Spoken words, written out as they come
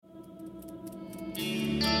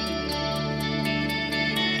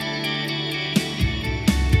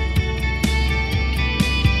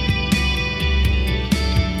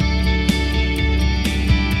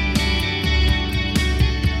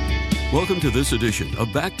Welcome to this edition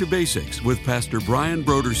of Back to Basics with Pastor Brian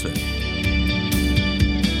Broderson.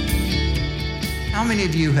 How many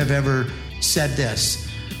of you have ever said this?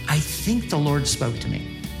 I think the Lord spoke to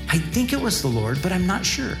me. I think it was the Lord, but I'm not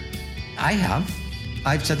sure. I have.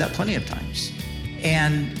 I've said that plenty of times.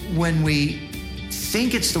 And when we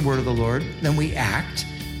think it's the word of the Lord, then we act.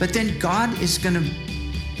 But then God is going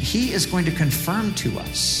to confirm to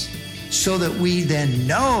us so that we then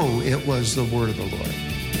know it was the word of the Lord.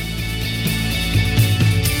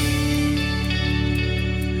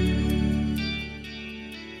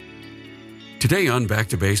 Today on Back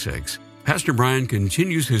to Basics, Pastor Brian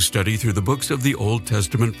continues his study through the books of the Old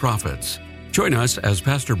Testament prophets. Join us as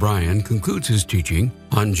Pastor Brian concludes his teaching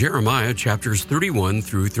on Jeremiah chapters 31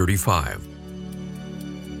 through 35.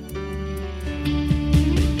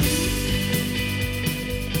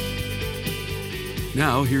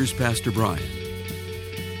 Now, here's Pastor Brian.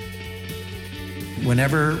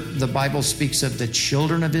 Whenever the Bible speaks of the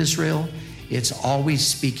children of Israel, it's always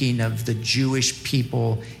speaking of the Jewish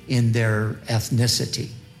people in their ethnicity.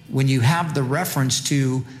 When you have the reference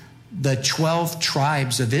to the 12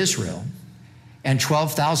 tribes of Israel and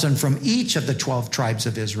 12,000 from each of the 12 tribes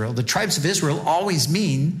of Israel, the tribes of Israel always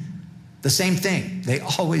mean the same thing. They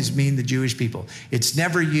always mean the Jewish people. It's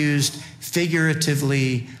never used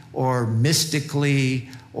figuratively or mystically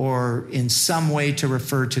or in some way to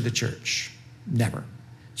refer to the church. Never.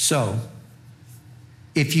 So,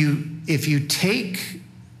 if you take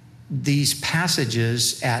these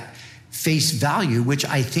passages at face value, which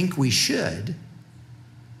I think we should,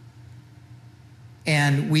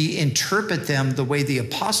 and we interpret them the way the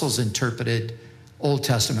apostles interpreted Old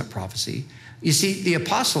Testament prophecy. You see, the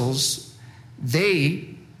apostles,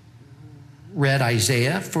 they read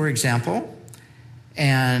Isaiah, for example,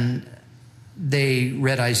 and they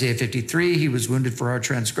read Isaiah 53. He was wounded for our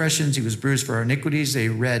transgressions. He was bruised for our iniquities. They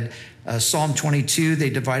read Psalm 22. They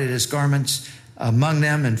divided his garments among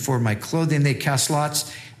them, and for my clothing they cast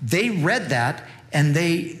lots. They read that, and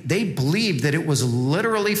they believed that it was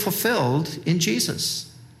literally fulfilled in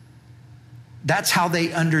Jesus. That's how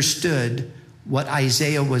they understood what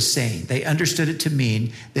Isaiah was saying. They understood it to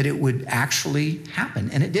mean that it would actually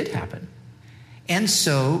happen, and it did happen. And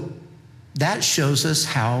so that shows us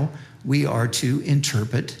how we are to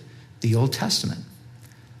interpret the Old Testament.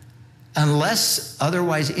 Unless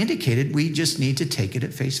otherwise indicated, we just need to take it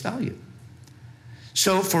at face value.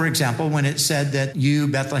 So, for example, when it said that you,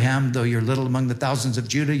 Bethlehem, though you're little among the thousands of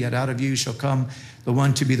Judah, yet out of you shall come the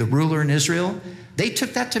one to be the ruler in Israel, they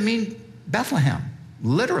took that to mean Bethlehem,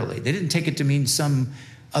 literally. They didn't take it to mean some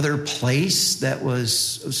other place that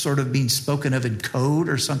was sort of being spoken of in code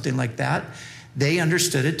or something like that. They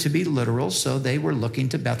understood it to be literal, so they were looking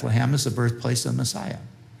to Bethlehem as the birthplace of Messiah.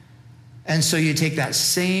 And so you take that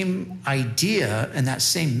same idea and that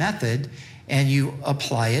same method and you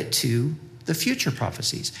apply it to the future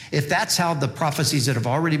prophecies. If that's how the prophecies that have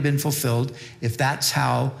already been fulfilled, if that's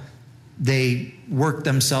how they work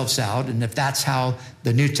themselves out, and if that's how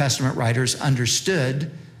the New Testament writers understood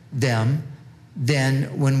them,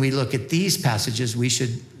 then when we look at these passages, we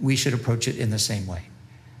should approach it in the same way.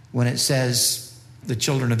 When it says the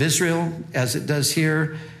children of Israel, as it does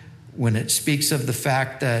here, when it speaks of the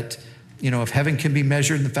fact that, if heaven can be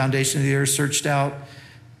measured and the foundation of the earth searched out,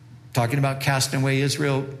 talking about casting away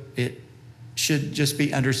Israel, it should just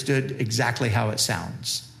be understood exactly how it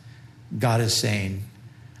sounds. God is saying,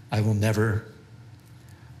 I will never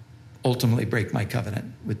ultimately break my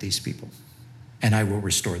covenant with these people, and I will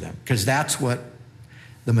restore them. Because that's what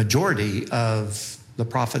the majority of the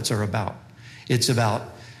prophets are about. It's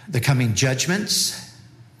about the coming judgments,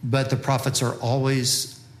 but the prophets are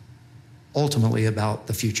always ultimately about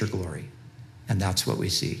the future glory. And that's what we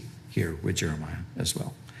see here with Jeremiah as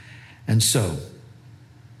well. And so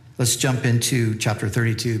let's jump into chapter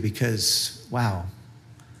 32 because, wow,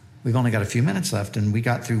 we've only got a few minutes left and we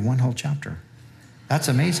got through one whole chapter. That's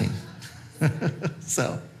amazing.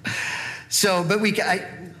 But we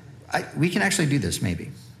can actually do this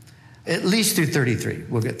maybe. At least through 33.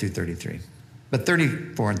 We'll get through 33. But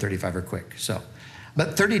 34 and 35 are quick.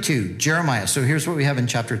 But 32, Jeremiah. So here's what we have in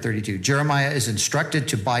chapter 32. Jeremiah is instructed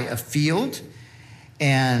to buy a field.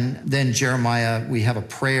 And then Jeremiah, we have a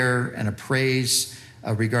prayer and a praise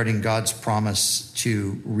regarding God's promise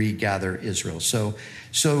to regather Israel. So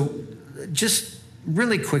just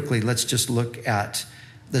really quickly, let's just look at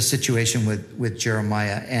the situation with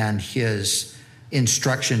Jeremiah and his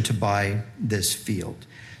instruction to buy this field.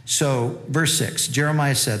 So verse 6,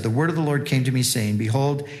 Jeremiah said, the word of the Lord came to me saying,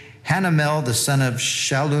 behold, Hanamel, the son of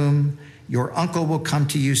Shallum, your uncle will come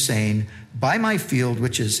to you saying, buy my field,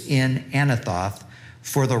 which is in Anathoth,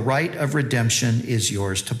 for the right of redemption is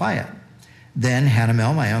yours to buy it. Then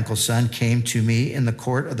Hanamel, my uncle's son, came to me in the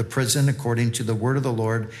court of the prison according to the word of the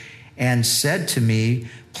Lord, and said to me,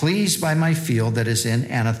 please buy my field that is in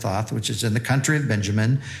Anathoth, which is in the country of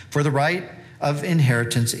Benjamin, for the right of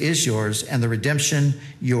inheritance is yours, and the redemption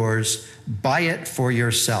yours. Buy it for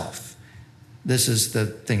yourself. This is the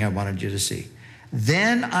thing I wanted you to see.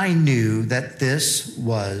 Then I knew that this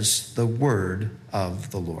was the word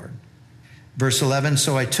of the Lord. Verse 11,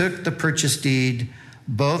 so I took the purchase deed,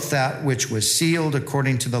 both that which was sealed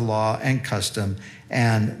according to the law and custom,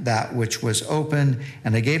 and that which was open,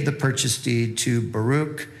 and I gave the purchase deed to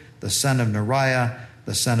Baruch, the son of Neriah,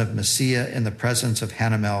 the son of Maaseiah, in the presence of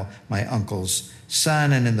Hanamel, my uncle's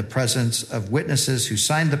son, and in the presence of witnesses who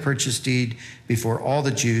signed the purchase deed before all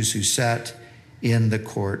the Jews who sat in the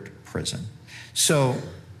court prison. So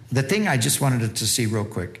the thing I just wanted to see real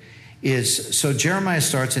quick is, so Jeremiah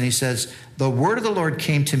starts and he says, the word of the Lord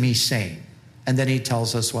came to me saying, and then he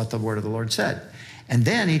tells us what the word of the Lord said. And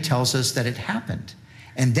then he tells us that it happened.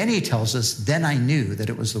 And then he tells us, then I knew that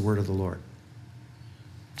it was the word of the Lord.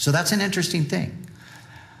 So that's an interesting thing.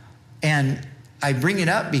 And I bring it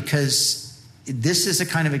up because this is a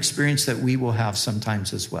kind of experience that we will have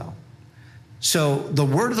sometimes as well. So the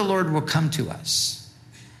word of the Lord will come to us.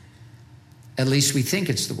 At least we think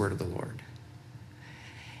it's the word of the Lord.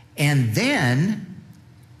 And then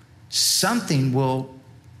something will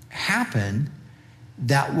happen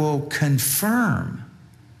that will confirm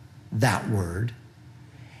that word.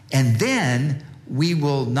 And then we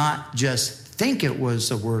will not just think it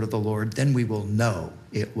was a word of the Lord, then we will know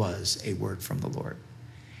it was a word from the Lord.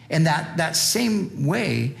 And that same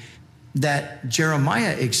way that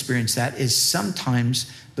Jeremiah experienced that is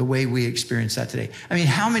sometimes the way we experience that today. I mean,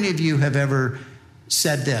 how many of you have ever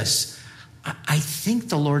said this? I think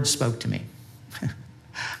the Lord spoke to me.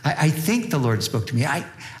 I think the Lord spoke to me. I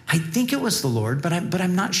think it was the Lord, but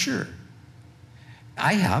I'm not sure.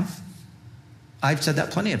 I have. I've said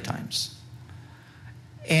that plenty of times.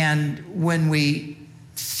 And when we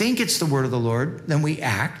think it's the word of the Lord, then we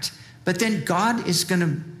act. But then God is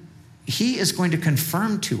He is going to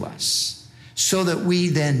confirm to us so that we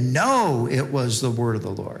then know it was the word of the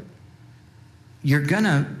Lord. You're going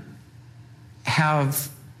to have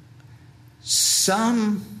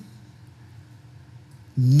some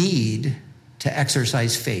need to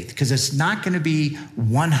exercise faith because it's not going to be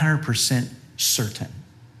 100% certain.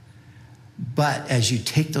 But as you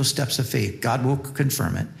take those steps of faith, God will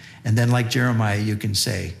confirm it. And then like Jeremiah, you can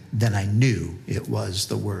say, then I knew it was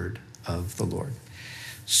the word of the Lord.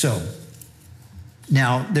 So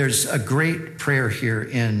now there's a great prayer here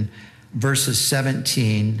in verses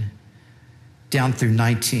 17 down through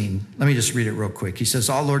 19. Let me just read it real quick. He says,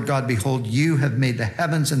 "O Lord God, behold, you have made the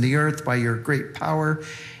heavens and the earth by your great power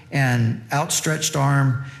and outstretched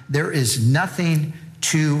arm. There is nothing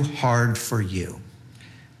too hard for you."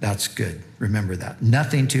 That's good. Remember that.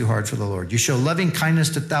 Nothing too hard for the Lord. You show loving kindness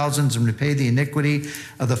to thousands and repay the iniquity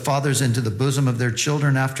of the fathers into the bosom of their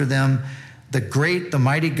children after them. The great, the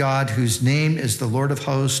mighty God, whose name is the Lord of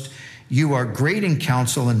hosts, you are great in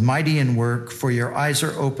counsel and mighty in work, for your eyes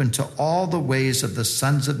are open to all the ways of the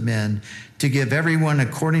sons of men, to give everyone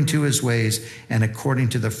according to his ways and according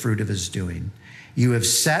to the fruit of his doing. You have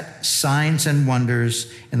set signs and wonders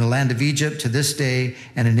in the land of Egypt to this day,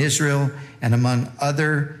 and in Israel and among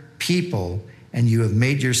other people, and you have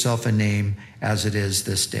made yourself a name as it is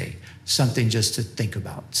this day. Something just to think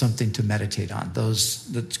about, something to meditate on.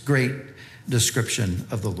 That's great description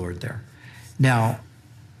of the Lord there. Now,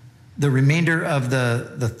 the remainder of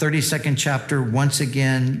the 32nd chapter, once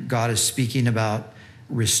again, God is speaking about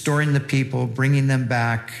restoring the people, bringing them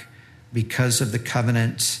back because of the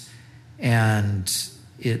covenant. And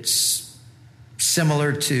it's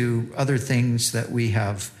similar to other things that we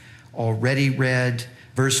have already read.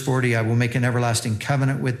 Verse 40, I will make an everlasting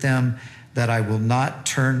covenant with them, that I will not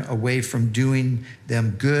turn away from doing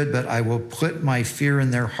them good, but I will put my fear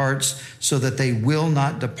in their hearts so that they will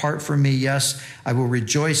not depart from me. Yes, I will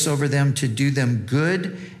rejoice over them to do them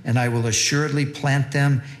good, and I will assuredly plant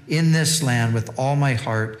them in this land with all my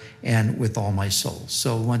heart and with all my soul.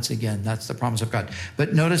 So once again, that's the promise of God.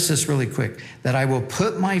 But notice this really quick, that I will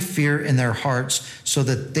put my fear in their hearts so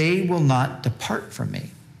that they will not depart from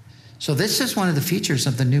me. So this is one of the features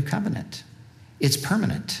of the new covenant. It's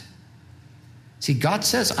permanent. See, God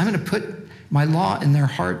says, I'm going to put my law in their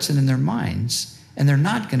hearts and in their minds, and they're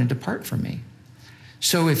not going to depart from me.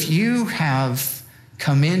 So if you have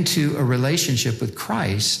come into a relationship with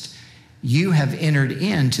Christ, you have entered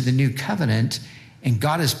into the new covenant, and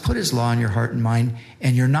God has put his law in your heart and mind,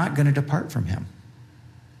 and you're not going to depart from him.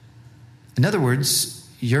 In other words,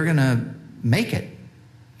 you're going to make it.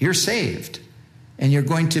 You're saved. and you're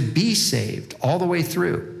going to be saved all the way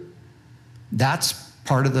through. That's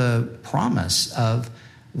part of the promise of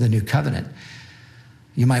the new covenant.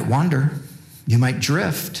 You might wander, you might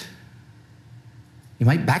drift, you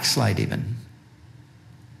might backslide even.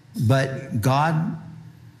 But God,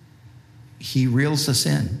 he reels us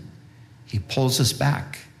in. He pulls us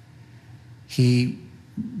back. He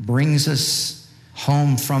brings us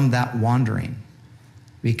home from that wandering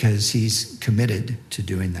because he's committed to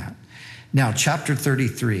doing that. Now, chapter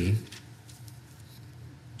 33,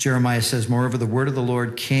 Jeremiah says, moreover, the word of the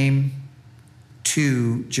Lord came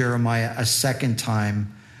to Jeremiah a second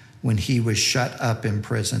time when he was shut up in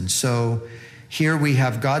prison. So here we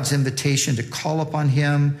have God's invitation to call upon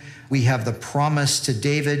him. We have the promise to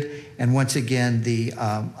David, and once again, the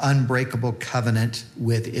unbreakable covenant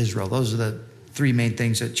with Israel. Those are the three main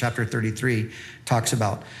things that chapter 33 talks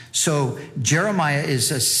about. So Jeremiah is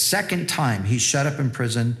a second time he's shut up in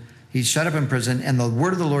prison. He's shut up in prison, and the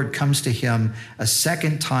word of the Lord comes to him a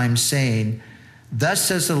second time saying, thus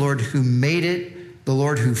says the Lord who made it, the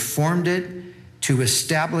Lord who formed it, to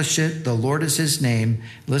establish it. The Lord is his name.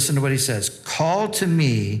 Listen to what he says. Call to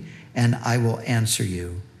me, and I will answer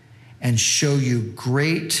you, and show you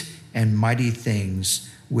great and mighty things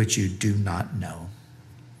which you do not know.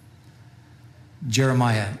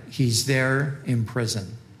 Jeremiah, he's there in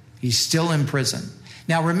prison. He's still in prison.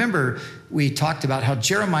 Now, remember, we talked about how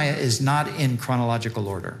Jeremiah is not in chronological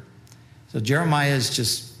order. So Jeremiah is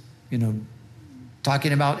just,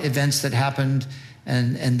 talking about events that happened,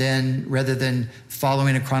 and then rather than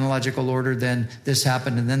following a chronological order, then this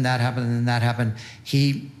happened, and then that happened, and then that happened,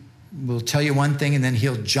 he will tell you one thing, and then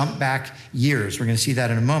he'll jump back years. We're going to see that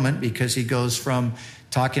in a moment, because he goes from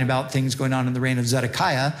talking about things going on in the reign of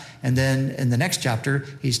Zedekiah, and then in the next chapter,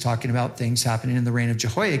 he's talking about things happening in the reign of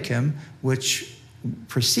Jehoiakim, which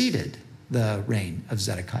preceded the reign of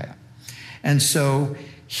Zedekiah. And so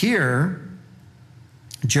here,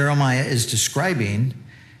 Jeremiah is describing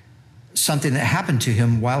something that happened to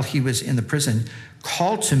him while he was in the prison.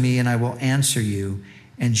 Call to me, and I will answer you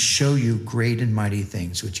and show you great and mighty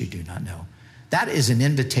things which you do not know. That is an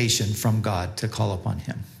invitation from God to call upon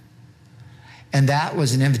him. And that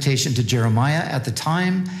was an invitation to Jeremiah at the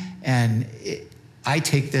time, and I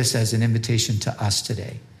take this as an invitation to us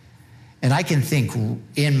today. And I can think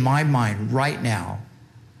in my mind right now,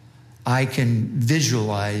 I can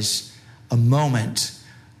visualize a moment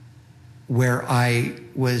where I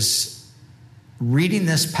was reading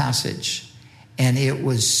this passage, and it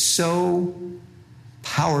was so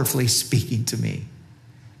powerfully speaking to me.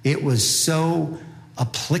 It was so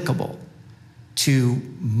applicable to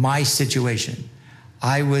my situation.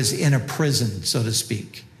 I was in a prison, so to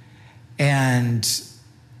speak, and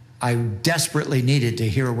I desperately needed to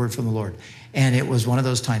hear a word from the Lord. And it was one of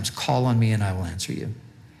those times, call on me and I will answer you.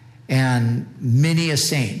 And many a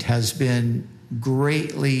saint has been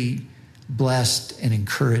greatly blessed and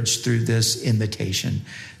encouraged through this invitation.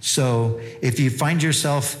 So if you find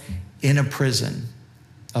yourself in a prison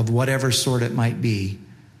of whatever sort it might be,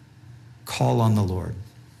 call on the Lord.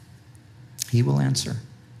 He will answer.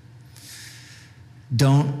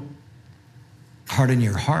 Don't harden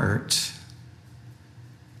your heart.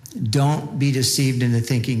 Don't be deceived into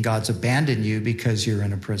thinking God's abandoned you because you're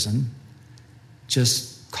in a prison.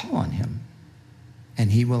 Just call on him,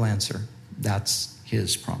 and he will answer. That's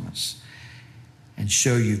his promise. And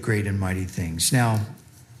show you great and mighty things. Now,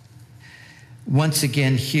 once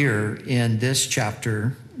again here in this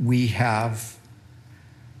chapter, we have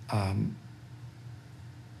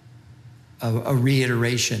a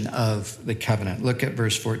reiteration of the covenant. Look at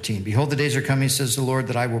verse 14. Behold, the days are coming, says the Lord,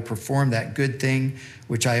 that I will perform that good thing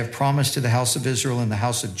which I have promised to the house of Israel and the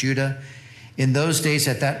house of Judah. In those days,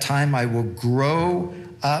 at that time, I will grow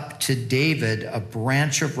up to David a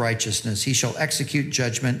branch of righteousness. He shall execute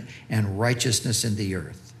judgment and righteousness in the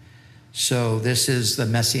earth. So this is the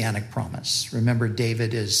messianic promise. Remember,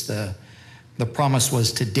 David is the promise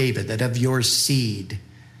was to David, that of your seed.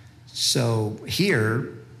 So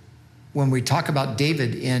here, when we talk about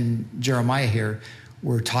David in Jeremiah here,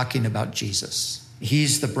 we're talking about Jesus.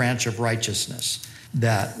 He's the branch of righteousness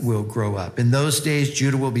that will grow up. In those days,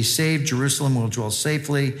 Judah will be saved, Jerusalem will dwell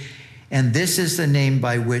safely, and this is the name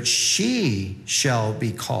by which she shall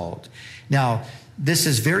be called. Now, this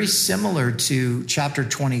is very similar to chapter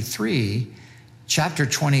 23. Chapter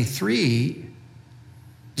 23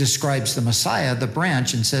 describes the Messiah, the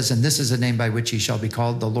branch, and says, and this is the name by which he shall be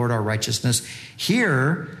called, the Lord our righteousness.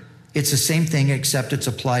 Here, it's the same thing, except it's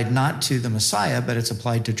applied not to the Messiah, but it's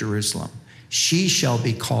applied to Jerusalem. She shall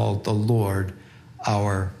be called the Lord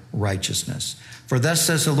our righteousness. For thus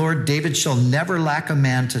says the Lord, David shall never lack a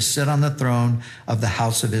man to sit on the throne of the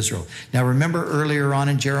house of Israel. Now remember earlier on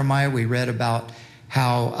in Jeremiah, we read about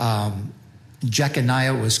how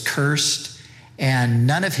Jeconiah was cursed, and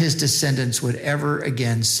none of his descendants would ever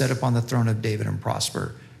again sit upon the throne of David and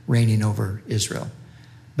prosper, reigning over Israel.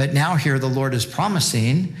 But now here the Lord is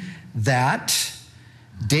promising that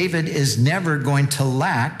David is never going to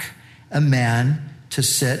lack a man to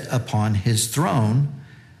sit upon his throne,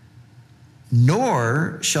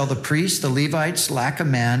 nor shall the priests, the Levites, lack a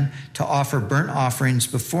man to offer burnt offerings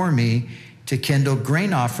before me, to kindle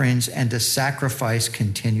grain offerings, and to sacrifice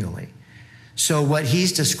continually. So what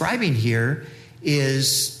he's describing here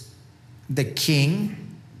is the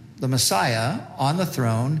king, the Messiah, on the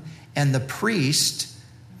throne, and the priest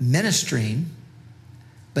ministering,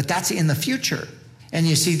 but that's in the future. And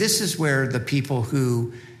you see, this is where the people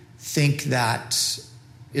who think that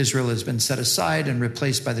Israel has been set aside and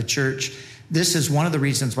replaced by the church, this is one of the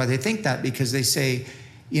reasons why they think that, because they say,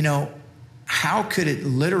 you know, how could it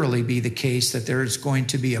literally be the case that there's going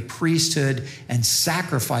to be a priesthood and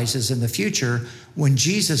sacrifices in the future when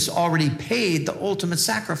Jesus already paid the ultimate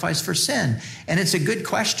sacrifice for sin? And it's a good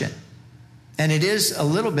question. And it is a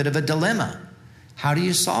little bit of a dilemma. How do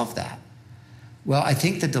you solve that? Well, I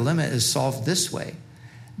think the dilemma is solved this way,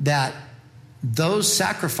 that those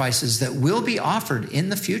sacrifices that will be offered in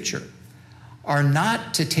the future are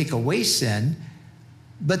not to take away sin,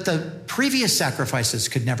 but the previous sacrifices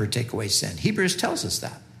could never take away sin. Hebrews tells us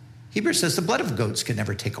that. Hebrews says the blood of goats could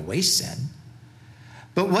never take away sin.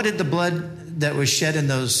 But what did the blood that was shed in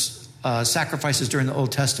those sacrifices during the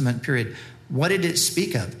Old Testament period, what did it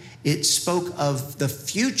speak of? It spoke of the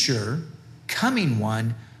future coming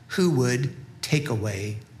one who would take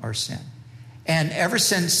away our sin. And ever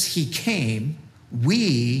since he came,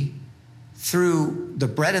 we, through the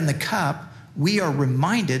bread and the cup, we are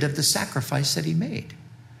reminded of the sacrifice that he made.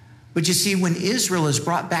 But you see, when Israel is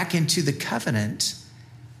brought back into the covenant,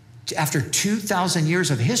 after 2,000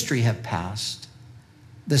 years of history have passed,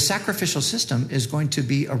 the sacrificial system is going to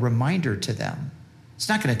be a reminder to them. It's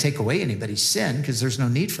not going to take away anybody's sin, because there's no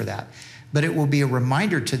need for that. But it will be a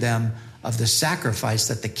reminder to them of the sacrifice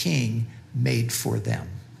that the king made for them.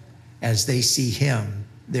 As they see him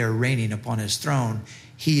there reigning upon his throne,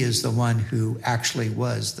 he is the one who actually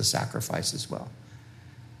was the sacrifice as well.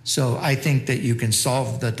 So I think that you can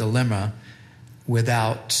solve the dilemma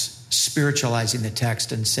without spiritualizing the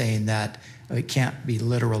text and saying that it can't be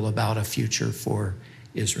literal about a future for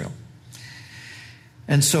Israel.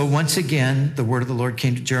 And so once again, the word of the Lord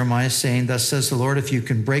came to Jeremiah saying, thus says the Lord, if you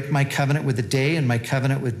can break my covenant with the day and my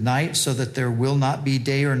covenant with night, so that there will not be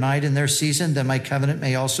day or night in their season, then my covenant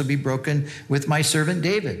may also be broken with my servant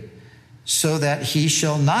David, so that he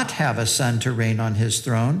shall not have a son to reign on his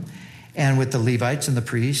throne, and with the Levites and the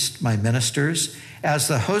priests, my ministers. As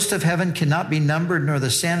the host of heaven cannot be numbered, nor the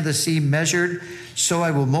sand of the sea measured, so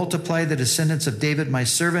I will multiply the descendants of David, my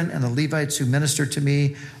servant, and the Levites who minister to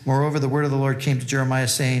me. Moreover, the word of the Lord came to Jeremiah,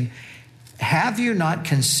 saying, have you not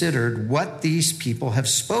considered what these people have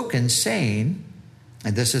spoken, saying,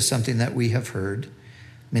 and this is something that we have heard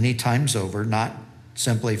many times over, not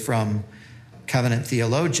simply from covenant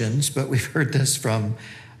theologians, but we've heard this from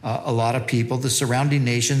a lot of people, the surrounding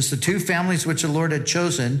nations, the two families which the Lord had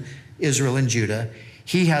chosen, Israel and Judah,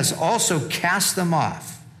 he has also cast them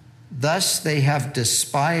off. Thus they have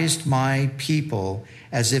despised my people,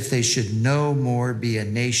 as if they should no more be a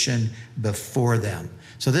nation before them.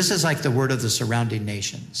 So this is like the word of the surrounding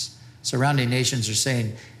nations. Surrounding nations are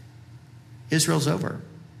saying, Israel's over.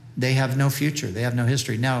 They have no future. They have no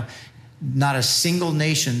history. Now, not a single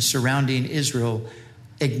nation surrounding Israel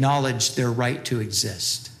acknowledged their right to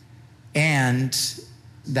exist. And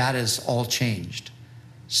that has all changed.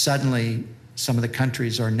 Suddenly, some of the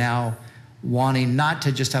countries are now wanting not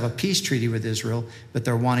to just have a peace treaty with Israel, but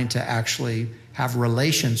they're wanting to actually have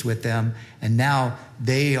relations with them. And now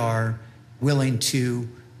they are willing to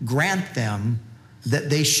grant them that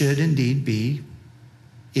they should indeed be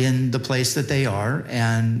in the place that they are,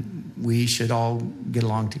 and we should all get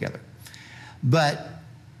along together. But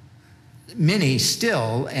many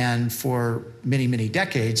still, and for many, many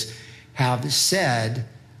decades, have said,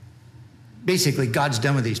 basically, God's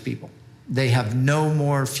done with these people. They have no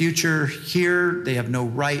more future here. They have no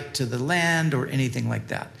right to the land or anything like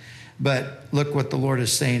that. But look what the Lord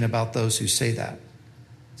is saying about those who say that.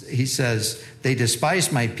 He says, they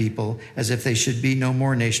despise my people as if they should be no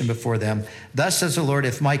more nation before them. Thus says the Lord,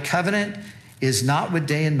 if my covenant is not with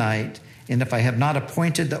day and night, and if I have not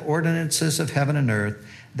appointed the ordinances of heaven and earth,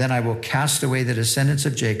 Then I will cast away the descendants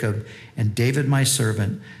of Jacob and David my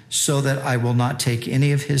servant, so that I will not take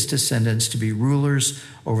any of his descendants to be rulers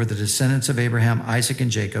over the descendants of Abraham, Isaac,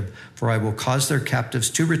 and Jacob, for I will cause their captives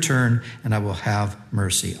to return, and I will have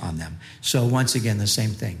mercy on them. So once again, the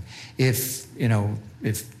same thing. If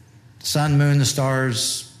sun, moon, the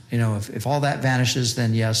stars, if all that vanishes,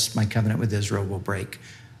 then yes, my covenant with Israel will break.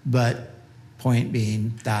 But point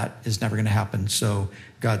being, that is never going to happen. So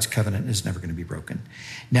God's covenant is never going to be broken.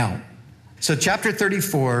 Now, so chapter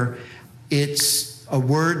 34, it's a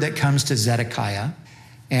word that comes to Zedekiah.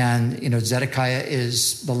 And, Zedekiah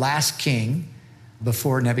is the last king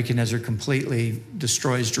before Nebuchadnezzar completely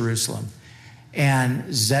destroys Jerusalem.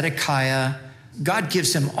 And Zedekiah, God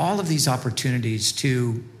gives him all of these opportunities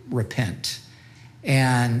to repent.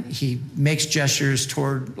 And he makes gestures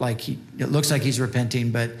toward, it looks like he's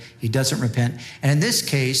repenting, but he doesn't repent. And in this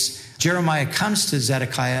case, Jeremiah comes to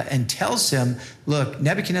Zedekiah and tells him, look,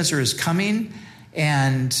 Nebuchadnezzar is coming.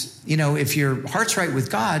 And, if your heart's right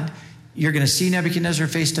with God, you're going to see Nebuchadnezzar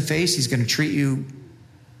face to face. He's going to treat you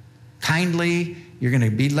kindly. You're going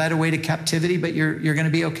to be led away to captivity, but you're going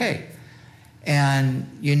to be okay.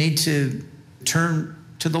 And you need to turn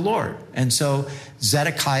to the Lord. And so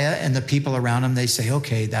Zedekiah and the people around him, they say,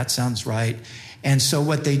 okay, that sounds right. And so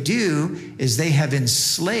what they do is they have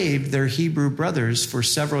enslaved their Hebrew brothers for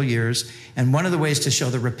several years. And one of the ways to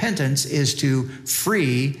show the repentance is to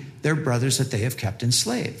free their brothers that they have kept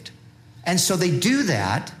enslaved. And so they do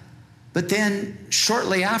that, but then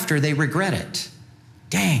shortly after they regret it.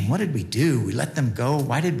 Dang, what did we do? We let them go.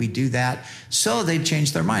 Why did we do that? So they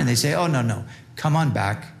change their mind. They say, oh, no, come on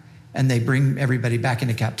back. And they bring everybody back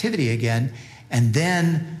into captivity again. And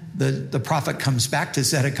then the prophet comes back to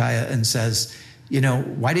Zedekiah and says,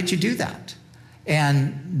 why did you do that?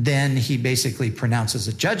 And then he basically pronounces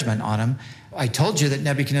a judgment on him. I told you that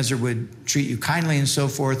Nebuchadnezzar would treat you kindly and so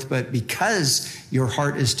forth, but because your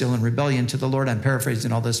heart is still in rebellion to the Lord, I'm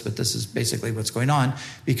paraphrasing all this, but this is basically what's going on.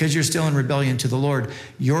 Because you're still in rebellion to the Lord,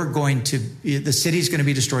 the city's going to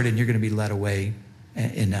be destroyed and you're going to be led away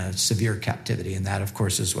in a severe captivity. And that, of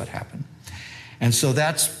course, is what happened. And so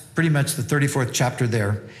that's pretty much the 34th chapter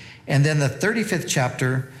there. And then the 35th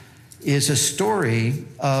chapter is a story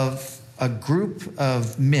of a group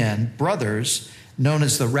of men, brothers, known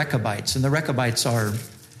as the Rechabites. And the Rechabites are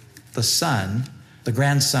the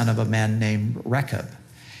grandson of a man named Rechab.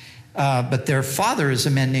 But their father is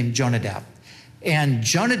a man named Jonadab. And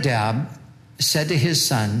Jonadab said to his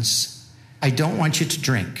sons, I don't want you to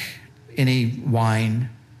drink any wine.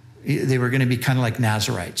 They were going to be kind of like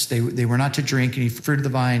Nazarites. They were not to drink any fruit of the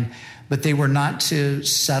vine, but they were not to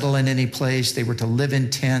settle in any place. They were to live in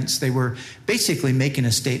tents. They were basically making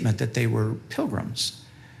a statement that they were pilgrims.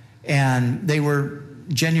 And they were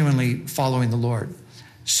genuinely following the Lord.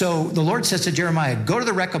 So the Lord says to Jeremiah, go to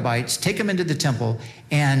the Rechabites, take them into the temple,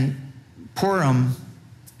 and pour them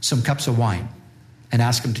some cups of wine and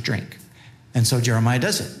ask them to drink. And so Jeremiah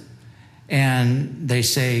does it. And they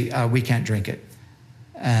say, we can't drink it.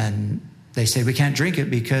 And they say, we can't drink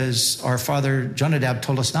it because our father Jonadab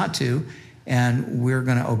told us not to, and we're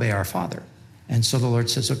going to obey our father. And so the Lord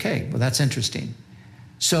says, okay, well, that's interesting.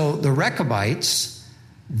 So the Rechabites,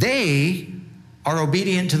 they are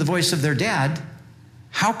obedient to the voice of their dad.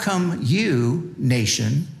 How come you,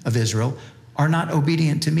 nation of Israel, are not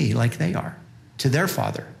obedient to me like they are, to their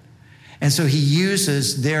father? And so he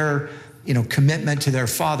uses their commitment to their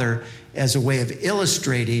father as a way of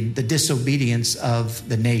illustrating the disobedience of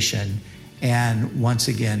the nation and once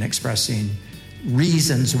again expressing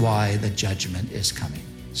reasons why the judgment is coming.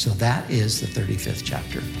 So that is the 35th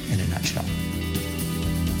chapter in a nutshell.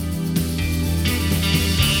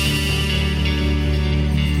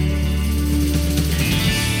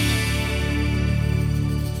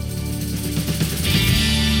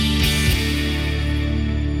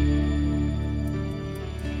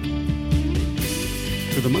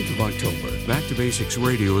 For the month of October, Back to Basics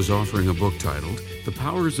Radio is offering a book titled The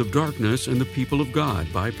Powers of Darkness and the People of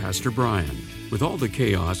God by Pastor Brian. With all the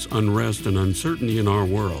chaos, unrest, and uncertainty in our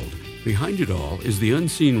world, behind it all is the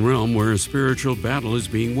unseen realm where a spiritual battle is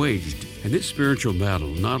being waged. And this spiritual battle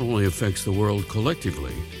not only affects the world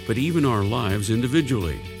collectively, but even our lives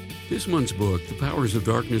individually. This month's book, The Powers of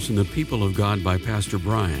Darkness and the People of God by Pastor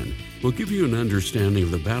Brian, will give you an understanding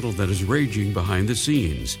of the battle that is raging behind the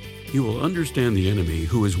scenes. You will understand the enemy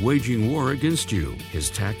who is waging war against you, his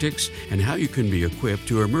tactics, and how you can be equipped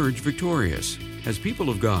to emerge victorious. As people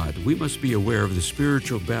of God, we must be aware of the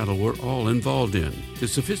spiritual battle we're all involved in, the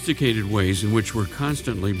sophisticated ways in which we're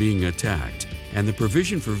constantly being attacked, and the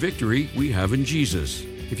provision for victory we have in Jesus.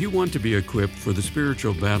 If you want to be equipped for the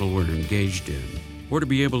spiritual battle we're engaged in, or to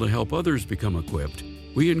be able to help others become equipped,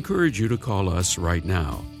 We encourage you to call us right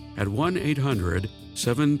now at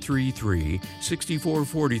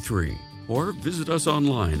 1-800-733-6443 or visit us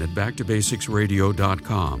online at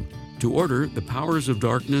backtobasicsradio.com to order The Powers of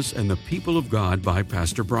Darkness and the People of God by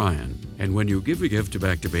Pastor Brian. And when you give a gift to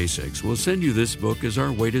Back to Basics, we'll send you this book as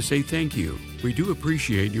our way to say thank you. We do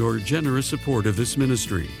appreciate your generous support of this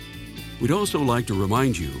ministry. We'd also like to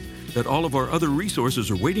remind you that all of our other resources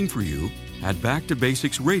are waiting for you at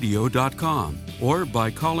backtobasicsradio.com or by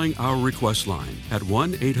calling our request line at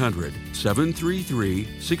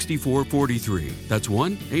 1-800-733-6443. That's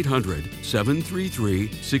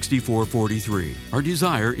 1-800-733-6443. Our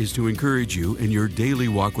desire is to encourage you in your daily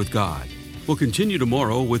walk with God. We'll continue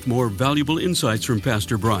tomorrow with more valuable insights from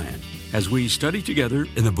Pastor Brian as we study together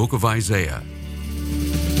in the book of Isaiah.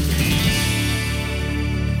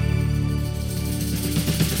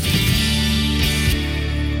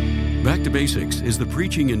 Back to Basics is the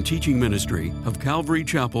preaching and teaching ministry of Calvary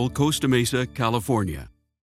Chapel, Costa Mesa, California.